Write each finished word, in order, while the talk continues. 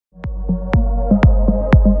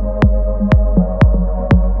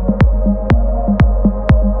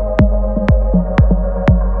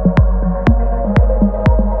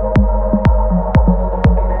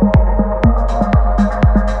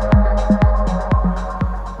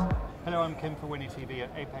Kim for WNIE TV at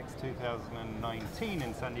Apex 2019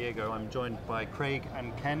 in San Diego. I'm joined by Craig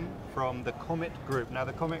and Ken from the Comet Group. Now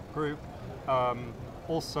the Comet Group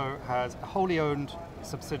also has a wholly owned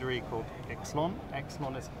subsidiary called Yxlon.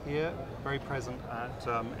 Yxlon is here, very present at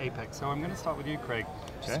Apex. So I'm going to start with you, Craig.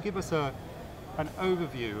 Just give us an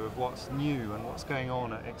overview of what's new and what's going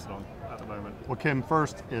on at Yxlon at the moment. Well, Kim,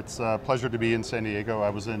 first, it's a pleasure to be in San Diego. I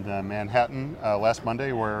was in Manhattan last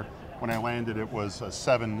Monday, where when I landed it was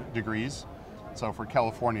 7 degrees. So for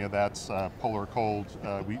California, that's polar cold.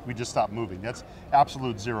 We just stopped moving. That's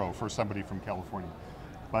absolute zero for somebody from California.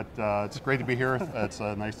 But it's great to be here. It's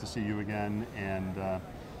nice to see you again. And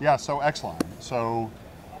yeah, so Yxlon. So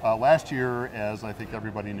last year, as I think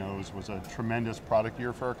everybody knows, was a tremendous product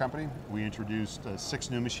year for our company. We introduced 6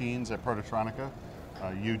 new machines at Prototronica,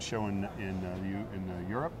 a huge show in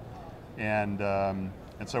Europe. And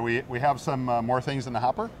so we have some more things in the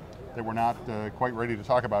hopper that we're not quite ready to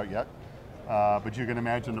talk about yet. But you can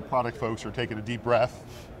imagine the product folks are taking a deep breath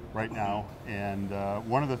right now. And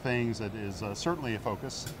one of the things that is certainly a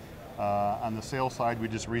focus on the sales side, we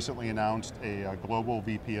just recently announced a global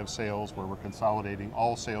VP of sales where we're consolidating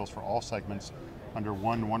all sales for all segments under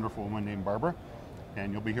one wonderful woman named Barbara.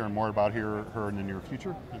 And you'll be hearing more about her in the near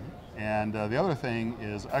future. And the other thing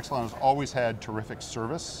is Yxlon has always had terrific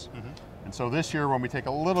service. And so this year, when we take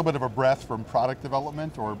a little bit of a breath from product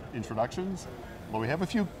development or introductions, well, we have a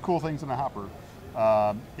few cool things in the hopper.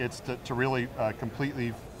 It's to really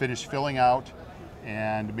completely finish filling out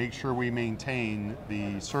and make sure we maintain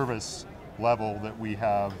the service level that we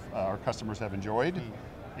have, our customers have enjoyed.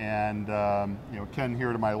 And you know, Ken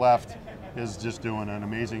here to my left is just doing an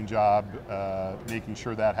amazing job making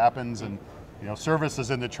sure that happens. And you know, service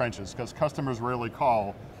is in the trenches because customers rarely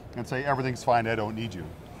call and say, everything's fine, I don't need you.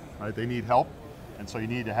 Right? They need help, and so you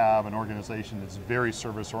need to have an organization that's very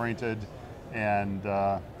service-oriented, and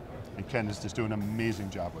Ken is just doing an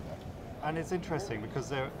amazing job with that. And it's interesting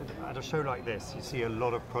because at a show like this, you see a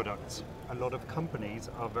lot of products. A lot of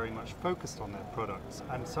companies are very much focused on their products,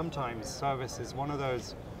 and sometimes service is one of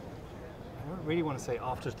those, I don't really want to say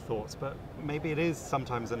afterthoughts, but maybe it is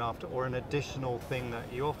sometimes an after or an additional thing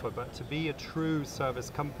that you offer. But to be a true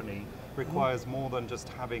service company requires more than just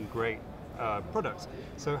having great products.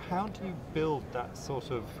 So how do you build that sort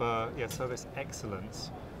of service excellence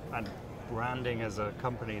and branding as a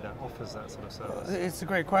company that offers that sort of service? It's a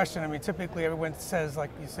great question. I mean, typically everyone says, like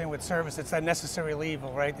you're saying with service, it's that necessary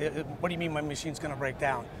evil, right? What do you mean my machine's going to break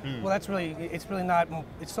down? Well, it's really not,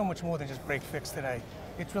 it's so much more than just break fix today.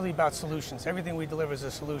 It's really about solutions. Everything we deliver is a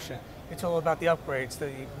solution. It's all about the upgrades,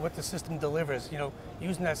 what the system delivers, you know,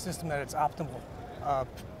 using that system at its optimal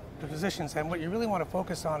positions. And what you really want to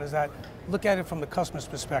focus on is that, look at it from the customer's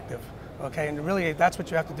perspective, okay? And really, that's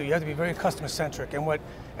what you have to do. You have to be very customer-centric. And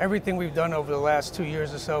everything we've done over the last 2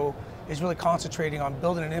 years or so is really concentrating on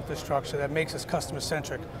building an infrastructure that makes us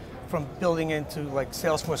customer-centric, from building into like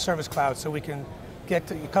Salesforce Service Cloud, so we can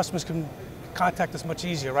customers can contact us much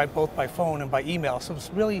easier, right? Both by phone and by email. So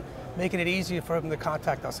it's really making it easier for them to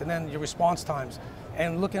contact us. And then your response times,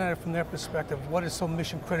 and looking at it from their perspective, what is so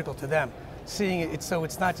mission critical to them? Seeing it so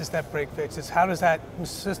it's not just that break fix, it's how does that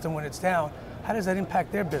system, when it's down, how does that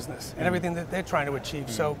impact their business and everything that they're trying to achieve?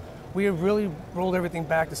 So we have really rolled everything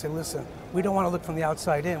back to say, listen, we don't want to look from the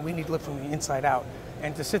outside in, we need to look from the inside out.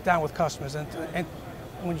 And to sit down with customers, and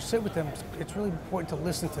when you sit with them, it's really important to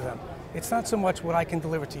listen to them. It's not so much what I can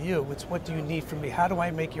deliver to you, it's what do you need from me, how do I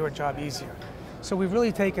make your job easier? So we've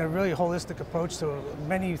really taken a really holistic approach to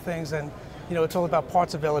many things, and you know, it's all about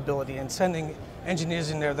parts availability and sending engineers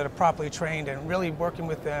in there that are properly trained and really working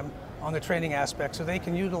with them on the training aspect so they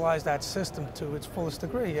can utilize that system to its fullest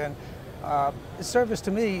degree. And service,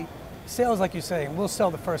 to me, sales, like you're saying, we'll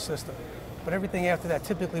sell the first system, but everything after that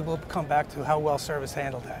typically will come back to how well service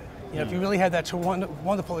handled that. You know, if you really had that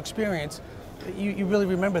wonderful experience, you really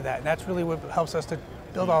remember that, and that's really what helps us to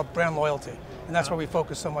build our brand loyalty. And that's why we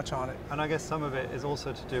focus so much on it. And I guess some of it is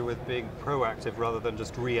also to do with being proactive rather than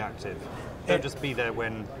just reactive. Don't just be there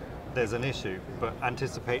when there's an issue, but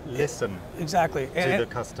anticipate, listen exactly to the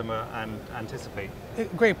customer and anticipate.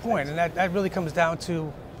 Great point, and that really comes down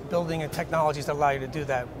to building and technologies that allow you to do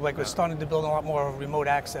that. Like we're starting to build a lot more remote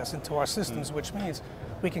access into our systems, which means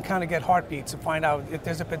we can kind of get heartbeats and find out if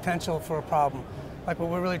there's a potential for a problem. Like what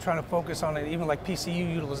we're really trying to focus on, even like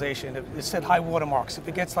PCU utilization, it said high watermarks. If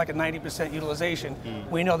it gets like a 90% utilization,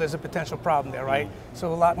 we know there's a potential problem there, right?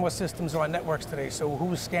 So a lot more systems are on networks today, so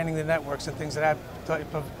who's scanning the networks and things of that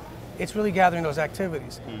type of, it's really gathering those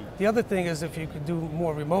activities. The other thing is, if you could do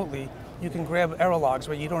more remotely, you can grab error logs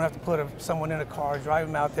where you don't have to put someone in a car, drive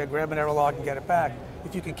them out there, grab an error log and get it back.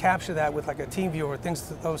 if you can capture that with like a team viewer,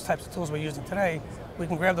 those types of tools we're using today, we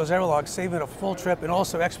can grab those error logs, saving a full trip, and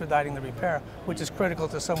also expediting the repair, which is critical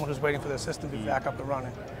to someone who's waiting for their system to be back up and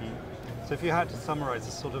running. So if you had to summarize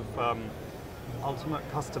the sort of ultimate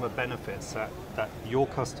customer benefits that your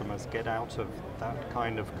customers get out of that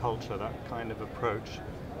kind of culture, that kind of approach,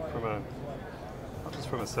 not just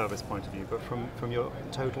from a service point of view, but from your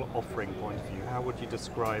total offering point of view, how would you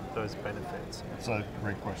describe those benefits? It's a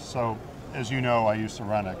great question. So, as you know, I used to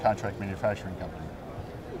run a contract manufacturing company,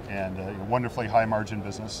 and a wonderfully high margin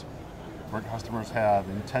business where customers have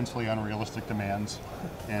intensely unrealistic demands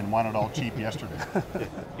and want it all cheap yesterday.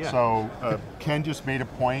 Yeah. So Ken just made a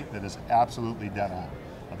point that is absolutely dead on.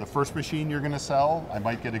 The first machine you're going to sell, I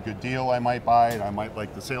might get a good deal, I might buy it, I might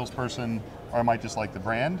like the salesperson, or I might just like the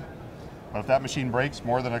brand. But if that machine breaks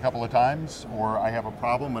more than a couple of times, or I have a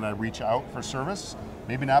problem and I reach out for service,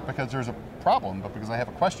 maybe not because there's a problem, but because I have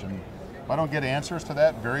a question, if I don't get answers to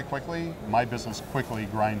that very quickly, my business quickly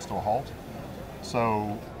grinds to a halt.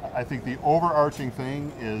 So I think the overarching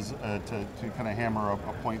thing is to kind of hammer a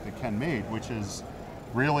point that Ken made, which is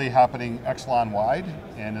really happening Yxlon wide,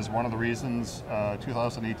 and is one of the reasons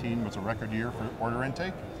 2018 was a record year for order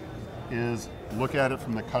intake, is look at it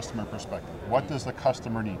from the customer perspective. What does the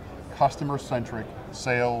customer need? Customer-centric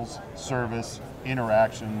sales, service,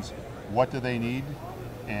 interactions, what do they need?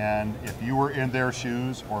 And if you were in their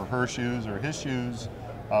shoes or her shoes or his shoes,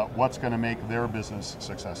 what's going to make their business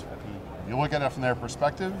successful? If you look at it from their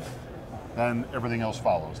perspective, then everything else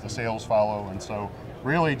follows. The sales follow, and so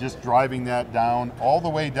really just driving that down, all the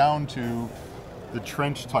way down to the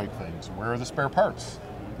trench type things. Where are the spare parts?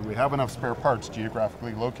 Do we have enough spare parts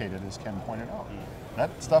geographically located, as Ken pointed out?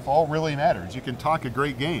 That stuff all really matters. You can talk a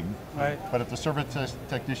great game, right, but if the service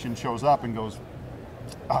technician shows up and goes,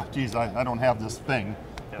 oh, geez, I don't have this thing,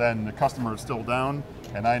 then the customer is still down.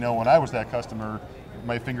 And I know when I was that customer,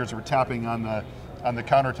 my fingers were tapping on the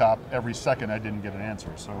countertop every second I didn't get an answer.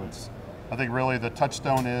 So I think really the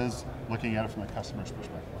touchstone is looking at it from a customer's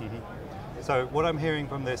perspective. So what I'm hearing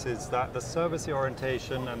from this is that the service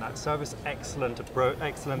orientation and that service excellence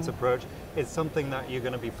approach is something that you're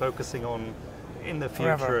going to be focusing on in the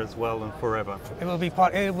future Forever. As well and forever. It will be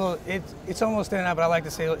part. It's almost there now, but I like to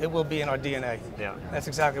say it will be in our DNA. Yeah. That's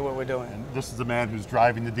exactly what we're doing. And this is the man who's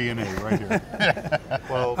driving the DNA right here.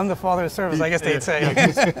 Well, I'm the father of service, I guess they'd say.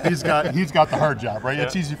 he's got the hard job, right?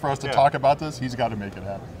 It's easy for us to talk about this. He's got to make it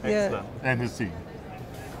happen. excellent. And his team.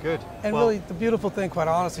 Good. And well, really, the beautiful thing, quite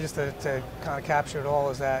honestly, just to kind of capture it all,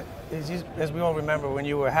 is that, as we all remember, when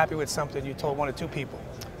you were happy with something, you told 1 or 2 people.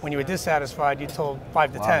 When you were dissatisfied, you told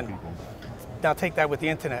 5 to 10. People. Now take that with the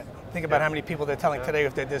internet. Think about how many people they're telling today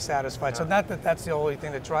if they're dissatisfied. So not that that's the only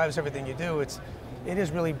thing that drives everything you do. It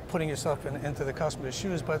is really putting yourself into the customer's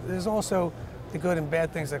shoes, but there's also the good and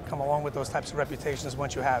bad things that come along with those types of reputations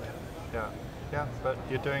once you have it. Yeah, but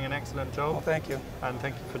you're doing an excellent job. Well, thank you. And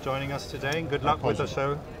thank you for joining us today, and good luck with the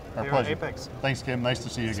show Our here pleasure. at Apex. Thanks, Kim. Nice to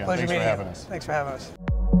see you again. Pleasure Thanks for meeting you. having us. Thanks for having us.